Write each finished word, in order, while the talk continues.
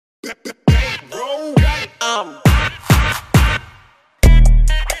Hey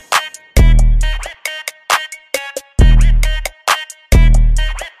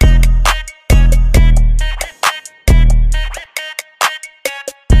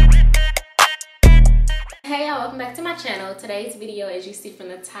y'all, welcome back to my channel. Today's video, as you see from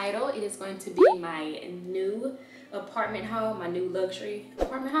the title, it is going to be my new apartment haul, my new luxury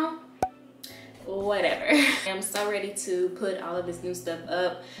apartment haul, whatever. I'm so ready to put all of this new stuff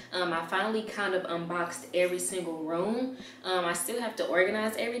up. I finally kind of unboxed every single room. I still have to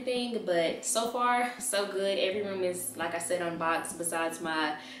organize everything, but so far so good. Every room is, like I said, unboxed besides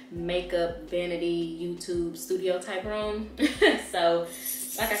my makeup, vanity, YouTube studio type room. So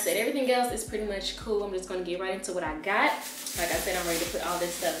like I said, everything else is pretty much cool. I'm just gonna get right into what I got. Like I said, I'm ready to put all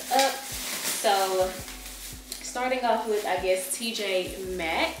this stuff up. So starting off with, I guess, TJ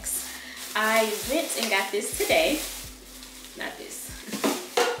Maxx. I went and got this today. Not this.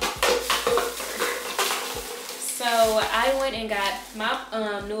 So I went and got,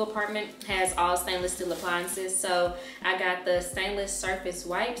 my new apartment has all stainless steel appliances. So I got the stainless surface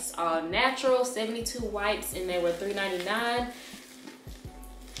wipes, all natural, 72 wipes, and they were $3.99.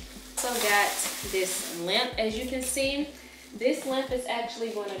 Also got this lamp. As you can see, this lamp is actually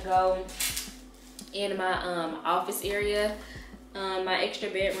going to go in my office area. My extra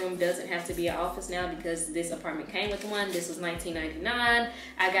bedroom doesn't have to be an office now because this apartment came with one. This was $19.99.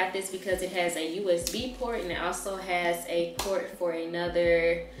 I got this because it has a USB port and it also has a port for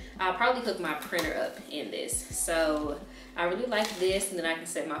another. I'll probably hook my printer up in this. So I really like this, and then I can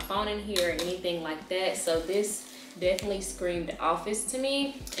set my phone in here or anything like that. So this definitely screamed office to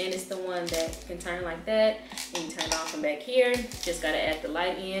me, and it's the one that can turn like that and you turn it on from back here. Just gotta add the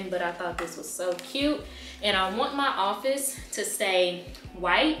light in, but I thought this was so cute. And I want my office to stay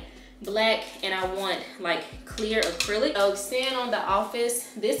white, black, and I want like clear acrylic. So staying on the office,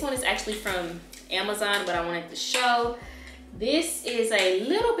 this one is actually from Amazon, but I wanted to show. This is a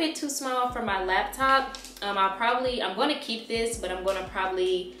little bit too small for my laptop. I'm gonna keep this, but I'm gonna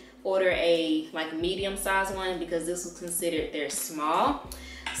probably order a like medium size one because this was considered they're small.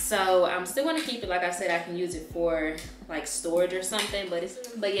 So I'm still gonna keep it. Like I said, I can use it for like storage or something, but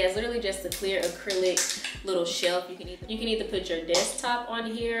yeah, it's literally just a clear acrylic little shelf. You can either put your desktop on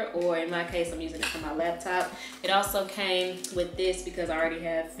here, or in my case, I'm using it for my laptop. It also came with this because I already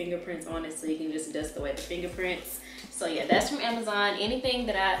have fingerprints on it, so you can just dust away the fingerprints. So yeah, that's from Amazon. Anything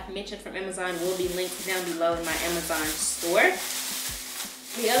that I mentioned from Amazon will be linked down below in my Amazon store.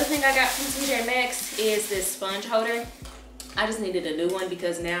 The other thing I got from TJ Maxx is this sponge holder. I just needed a new one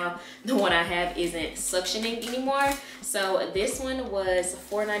because now the one I have isn't suctioning anymore. So this one was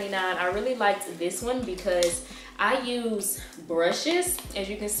 $4.99. I really liked this one because I use brushes. As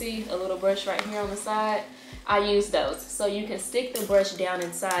you can see, a little brush right here on the side. I use those. So you can stick the brush down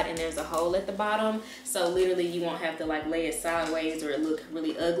inside and there's a hole at the bottom. So literally you won't have to like lay it sideways or it look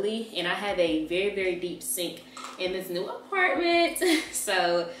really ugly. And I have a very, very deep sink in this new apartment.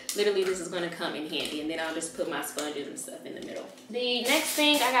 So literally this is gonna come in handy, and then I'll just put my sponges and stuff in the middle. The next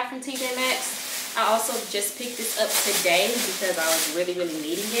thing I got from TJ Maxx, I also just picked this up today because I was really, really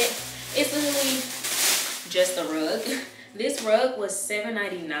needing it. It's literally just a rug. This rug was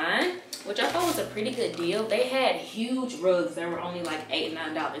 $7.99, which I thought was a pretty good deal. They had huge rugs that were only like $8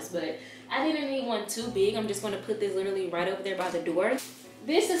 and $9, but I didn't need one too big. I'm just gonna put this literally right over there by the door.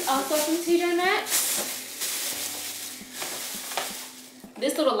 This is also from TJ Maxx.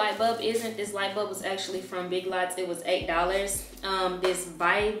 This little light bulb isn't. This light bulb was actually from Big Lots. It was $8. This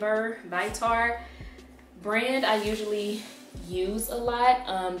Vitar brand I usually use a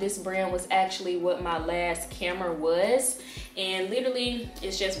lot. This brand was actually what my last camera was, and literally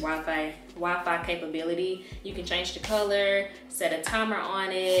it's just Wi-Fi capability. You can change the color, set a timer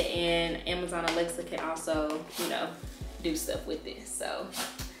on it, and Amazon Alexa can also, you know, do stuff with this. So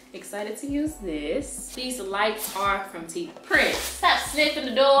excited to use this. These lights are from Prince, stop sniffing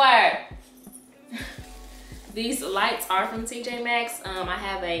the door. These lights are from TJ Maxx. I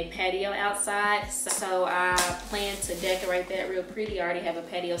have a patio outside, so I plan to decorate that real pretty. I already have a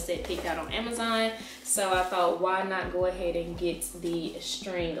patio set picked out on Amazon, so I thought why not go ahead and get the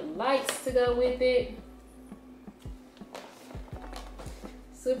string lights to go with it.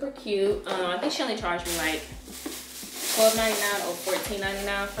 Super cute. I think she only charged me like $12.99 or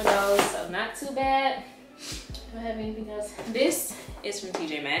 $14.99 for those, so not too bad. Do I have anything else? This is from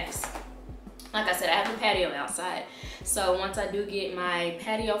TJ Maxx. Like I said, I have a patio outside. So once I do get my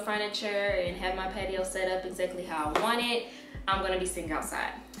patio furniture and have my patio set up exactly how I want it, I'm gonna be sitting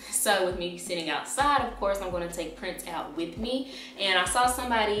outside. So with me sitting outside, of course, I'm gonna take Prince out with me. And I saw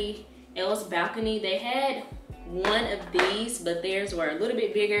somebody else's balcony. They had one of these, but theirs were a little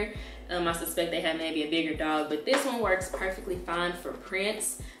bit bigger. I suspect they had maybe a bigger dog, but this one works perfectly fine for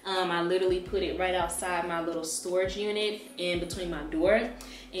prints. I literally put it right outside my little storage unit in between my door.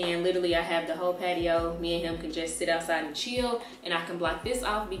 And literally I have the whole patio. Me and him can just sit outside and chill, and I can block this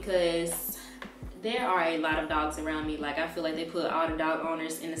off because there are a lot of dogs around me. Like, I feel like they put all the dog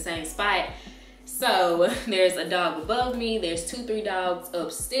owners in the same spot. So there's a dog above me, there's 2-3 dogs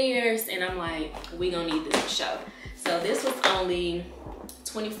upstairs, and I'm like, we gonna need this to show. So this was only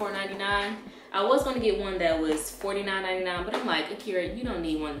 $24.99. I was gonna get one that was $49.99, but I'm like, Akeira, you don't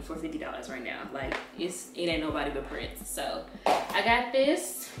need one for $50 right now. Like, it ain't nobody but Prince. So I got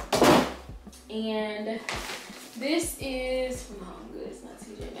this, and this is from Home Goods, not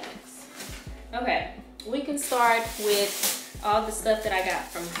TJ Maxx. Okay, we can start with all the stuff that I got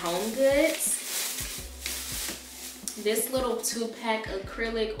from Home Goods. This little 2-pack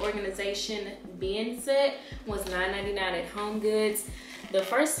acrylic organization bin set was $9.99 at Home Goods. The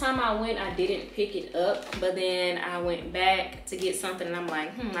first time I went, I didn't pick it up, but then I went back to get something and I'm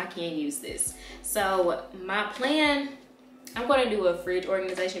like, I can't use this. So my plan, I'm gonna do a fridge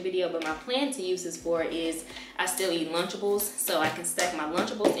organization video, but my plan to use this for is I still eat Lunchables, so I can stack my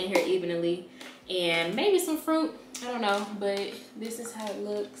Lunchables in here evenly and maybe some fruit, I don't know, but this is how it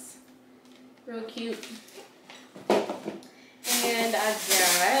looks, real cute. And I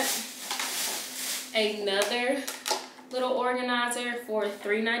got another little organizer for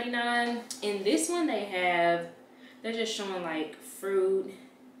 $3.99. In this one they're just showing like fruit,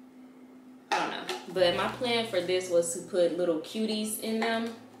 I don't know, but my plan for this was to put little cuties in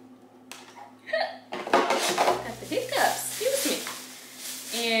them. Got the hiccups, excuse me.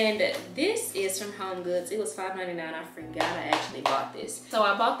 And this is from Home Goods. It was $5.99. I forgot I actually bought this. So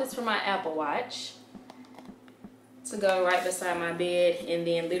I bought this for my Apple Watch to go right beside my bed, and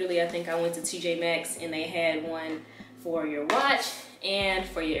then literally I think I went to TJ Maxx and they had one for your watch and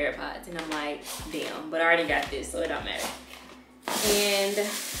for your AirPods, and I'm like, damn, but I already got this, so it don't matter. And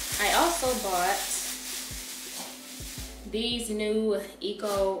I also bought these new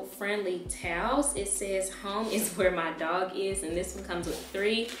eco-friendly towels. It says home is where my dog is, and this one comes with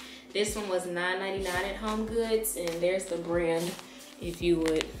 3. This one was $9.99 at Home Goods, and there's the brand if you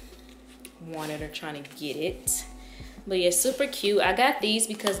would want it or trying to get it. But yeah, super cute. I got these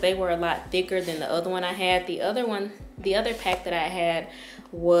because they were a lot thicker than the other one I had. The other pack that I had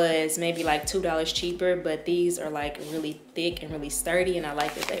was maybe like $2 cheaper, but these are like really thick and really sturdy, and I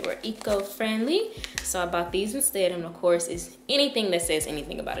like that they were eco-friendly. So I bought these instead, and of course, it's anything that says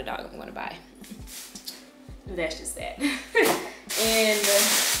anything about a dog I'm gonna buy. That's just that. And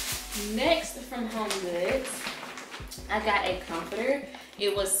next from Home Goods, I got a comforter.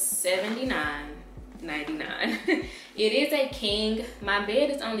 It was $79.99. It is a king. My bed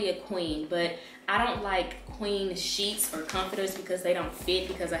is only a queen, but I don't like queen sheets or comforters because they don't fit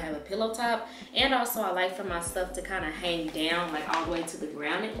because I have a pillow top, and also I like for my stuff to kind of hang down like all the way to the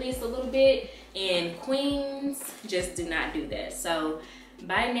ground at least a little bit, and queens just do not do that. So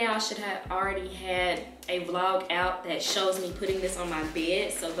by now I should have already had a vlog out that shows me putting this on my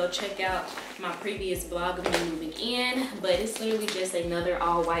bed, so go check out my previous vlog of me moving in. But it's literally just another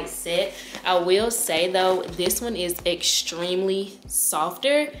all white set. I will say though, this one is extremely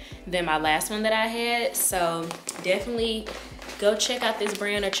softer than my last one that I had, so definitely go check out this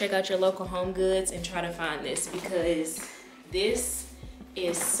brand or check out your local Home Goods and try to find this because this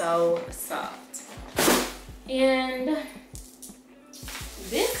is so soft. And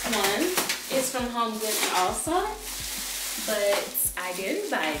this one is from Home Goods also, but I didn't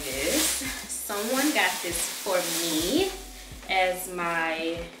buy this. Someone got this for me as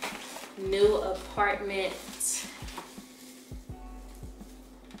my new apartment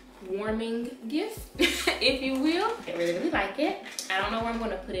warming gift, if you will. I really, really like it. I don't know where I'm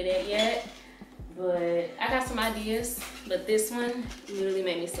gonna put it at yet, but I got some ideas, but this one literally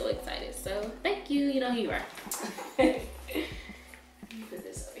made me so excited. So thank you, you know who you are. Put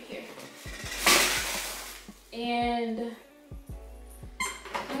this over here. And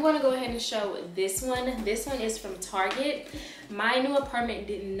I'm gonna go ahead and show this one. This one is from Target. My new apartment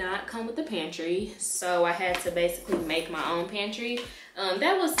did not come with a pantry, so I had to basically make my own pantry.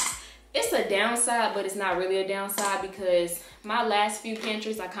 It's a downside, but it's not really a downside because my last few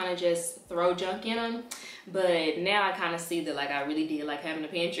pantries, I kind of just throw junk in them. But now I kind of see that like I really did like having a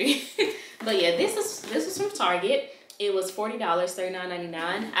pantry. But yeah, this was from Target. It was $40, $39.99.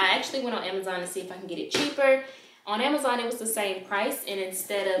 I actually went on Amazon to see if I can get it cheaper. On Amazon, it was the same price, and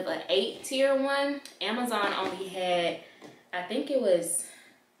instead of an 8-tier one, Amazon only had, I think it was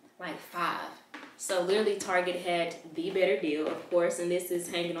like 5. So literally Target had the better deal, of course, and this is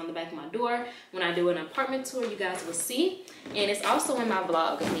hanging on the back of my door. When I do an apartment tour, you guys will see. And it's also in my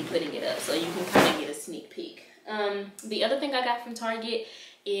vlog of me putting it up, so you can kind of get a sneak peek. The other thing I got from Target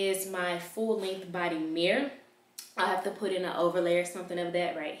is my full-length body mirror. I'll have to put in an overlay or something of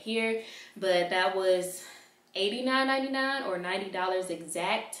that right here, but that was $89.99 or $90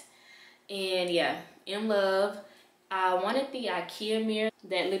 exact. And yeah, in love. I wanted the Ikea mirror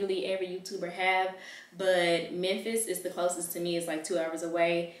that literally every YouTuber have, but Memphis is the closest to me. It's like 2 hours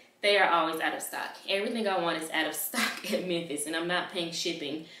away. They are always out of stock. Everything I want is out of stock at Memphis, and I'm not paying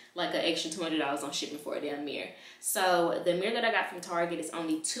shipping like an extra $200 on shipping for a damn mirror. So the mirror that I got from Target is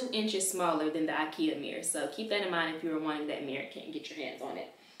only 2 inches smaller than the Ikea mirror. So keep that in mind if you were wanting that mirror, can't get your hands on it.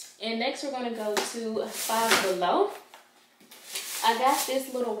 And next we're gonna go to Five Below. I got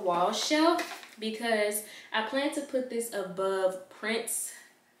this little wall shelf because I plan to put this above Prince's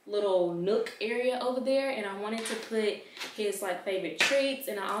little nook area over there, and I wanted to put his like favorite treats,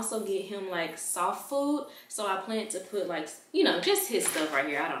 and I also get him like soft food, so I plan to put like, you know, just his stuff right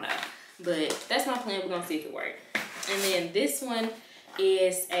here. I don't know, but that's my plan. We're gonna see if it works. And then this one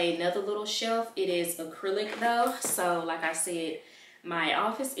is another little shelf. It is acrylic though, so like I said, my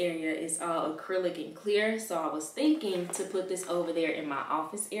office area is all acrylic and clear, so I was thinking to put this over there in my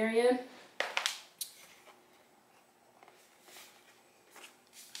office area.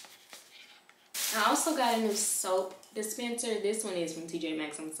 I also got a new soap dispenser. This one is from TJ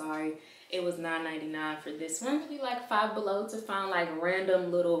Maxx, I'm sorry. It was $9.99 for this one. You like Five Below to find like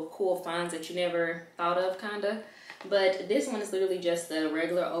random little cool finds that you never thought of, kinda. But this one is literally just a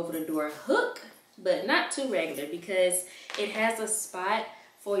regular over-the-door hook, but not too regular because it has a spot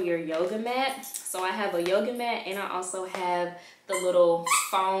for your yoga mat. So I have a yoga mat, and I also have the little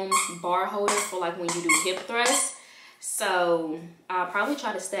foam bar holder for like when you do hip thrusts. So I'll probably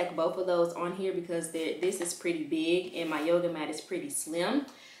try to stack both of those on here because this is pretty big and my yoga mat is pretty slim.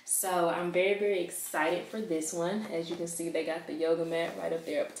 So I'm very, very excited for this one. As you can see, they got the yoga mat right up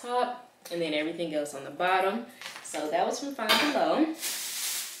there up top, and then everything else on the bottom. So that was from Five Below.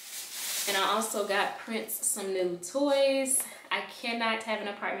 And I also got Prince some new toys. I cannot have an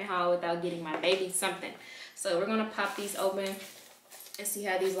apartment haul without getting my baby something. So we're gonna pop these open and see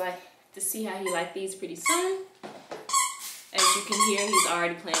how these he like these pretty soon. As you can hear, he's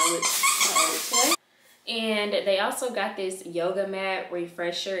already playing with the toy. And they also got this yoga mat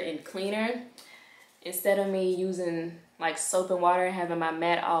refresher and cleaner. Instead of me using like soap and water and having my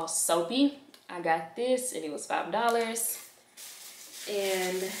mat all soapy, I got this and it was $5.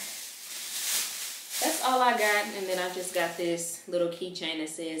 And that's all I got. And then I just got this little keychain that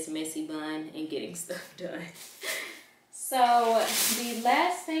says messy bun and getting stuff done. So the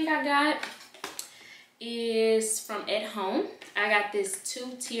last thing I got is from At Home. I got this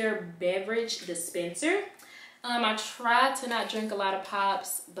 2-tier beverage dispenser. I try to not drink a lot of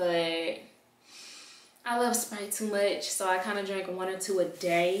pops, but I love Sprite too much, so I kind of drink 1 or 2 a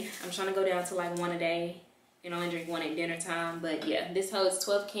day. I'm trying to go down to like 1 a day and only drink 1 at dinner time. But yeah, this holds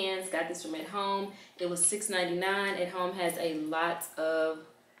 12 cans. Got this from At Home. It was $6.99. At Home has a lot of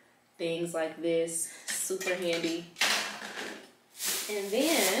things like this. Super handy. And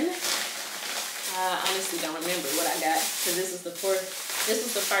then I honestly don't remember what I got because this was the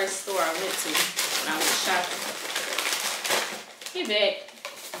first store I went to when I was shopping. Hey, back.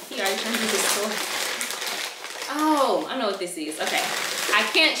 He already trying to do this store. Oh, I know what this is. Okay. I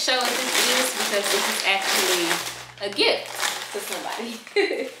can't show what this is because this is actually a gift to somebody.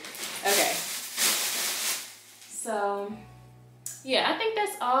 Okay. So, yeah, I think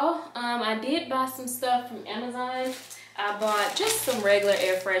that's all. I did buy some stuff from Amazon. I bought just some regular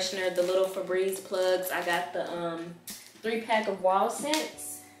air freshener, the little Febreze plugs. I got the 3-pack of wall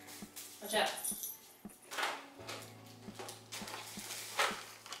scents. Watch out.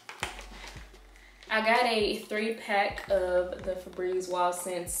 I got a 3-pack of the Febreze wall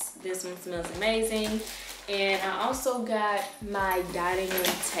scents. This one smells amazing. And I also got my dining room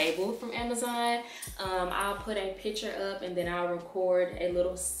table from Amazon. I'll put a picture up and then I'll record a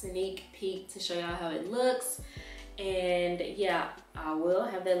little sneak peek to show y'all how it looks. And yeah, I will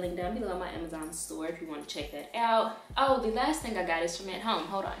have that link down below in my Amazon store if you want to check that out. Oh, the last thing I got is from At Home.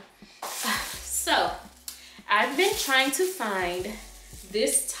 Hold on. So, I've been trying to find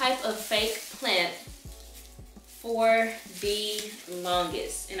this type of fake plant for the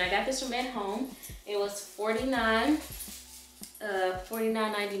longest. And I got this from At Home. It was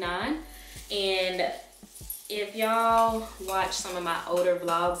 $49.99. And if y'all watch some of my older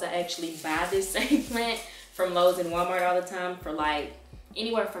vlogs, I actually buy this same plant from Lowe's and Walmart all the time for like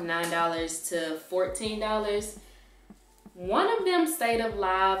anywhere from $9 to $14. One of them stayed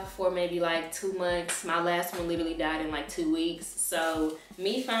alive for maybe like 2 months. My last one literally died in like 2 weeks. So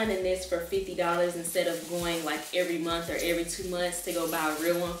me finding this for $50 instead of going like every month or every 2 months to go buy a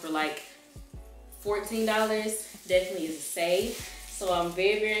real one for like $14 definitely is a save. So I'm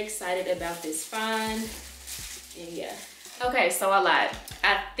very, very excited about this find. And yeah. Okay, so I lied.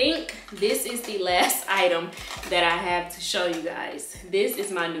 I think this is the last item that I have to show you guys. This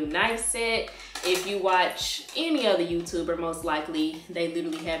is my new knife set. If you watch any other YouTuber, most likely, they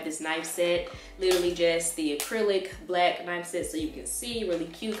literally have this knife set. Literally just the acrylic black knife set, so you can see, really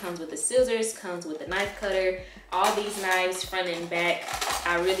cute. Comes with the scissors, comes with the knife cutter. All these knives, front and back.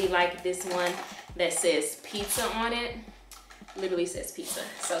 I really like this one that says pizza on it. Literally says pizza.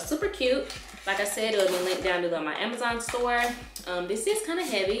 So super cute. Like I said, it'll be linked down below my Amazon store. This is kind of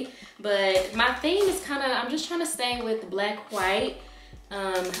heavy, but my theme is kind of, I'm just trying to stay with black, white,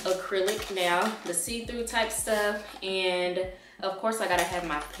 acrylic now, the see-through type stuff, and of course I gotta have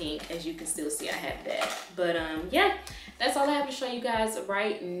my pink. As you can still see, I have that. But yeah, that's all I have to show you guys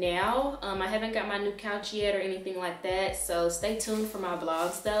right now. I haven't got my new couch yet or anything like that, so stay tuned for my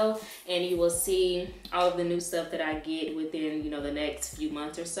vlogs though, and you will see all of the new stuff that I get within, you know, the next few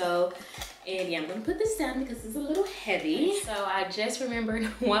months or so. And yeah, I'm gonna put this down because it's a little heavy. So I just remembered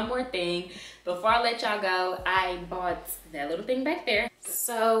one more thing. Before I let y'all go, I bought that little thing back there.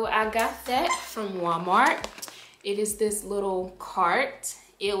 So I got that from Walmart. It is this little cart.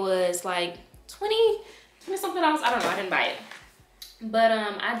 It was like 20 something dollars. I don't know, I didn't buy it. But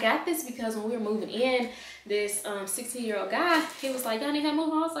I got this because when we were moving in, this 16-year-old guy, he was like, y'all need help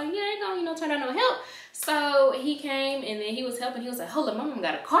moving? I was like, yeah, ain't gonna, you know, turn out no help. So he came and then he was helping. He was like, hold up, my mom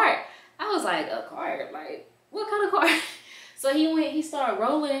got a cart. I was like, a cart? Like, what kind of cart? So he went, he started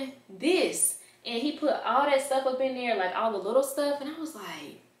rolling this, and he put all that stuff up in there, like all the little stuff, and I was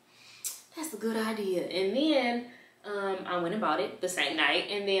like, that's a good idea. And then I went and bought it the same night,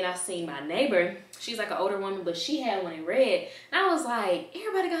 and then I seen my neighbor. She's like an older woman, but she had one in red, and I was like,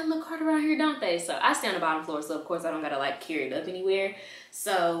 everybody got a little cart around here, don't they? So I stay on the bottom floor, so of course I don't gotta like carry it up anywhere.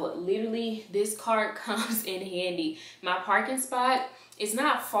 So literally this cart comes in handy. My parking spot, it's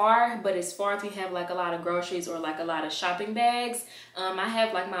not far, but it's far if you have like a lot of groceries or like a lot of shopping bags. I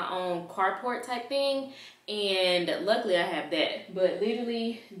have like my own carport type thing, and luckily I have that. But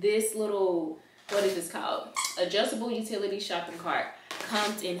literally this little, what is this called? Adjustable utility shopping cart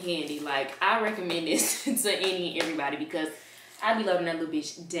comes in handy. Like, I recommend this to any and everybody because I be loading that little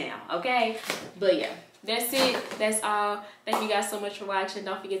bitch down, okay? But yeah, that's it. That's all. Thank you guys so much for watching.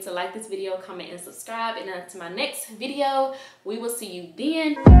 Don't forget to like this video, comment, and subscribe. And until my next video, we will see you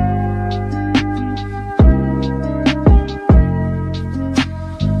then.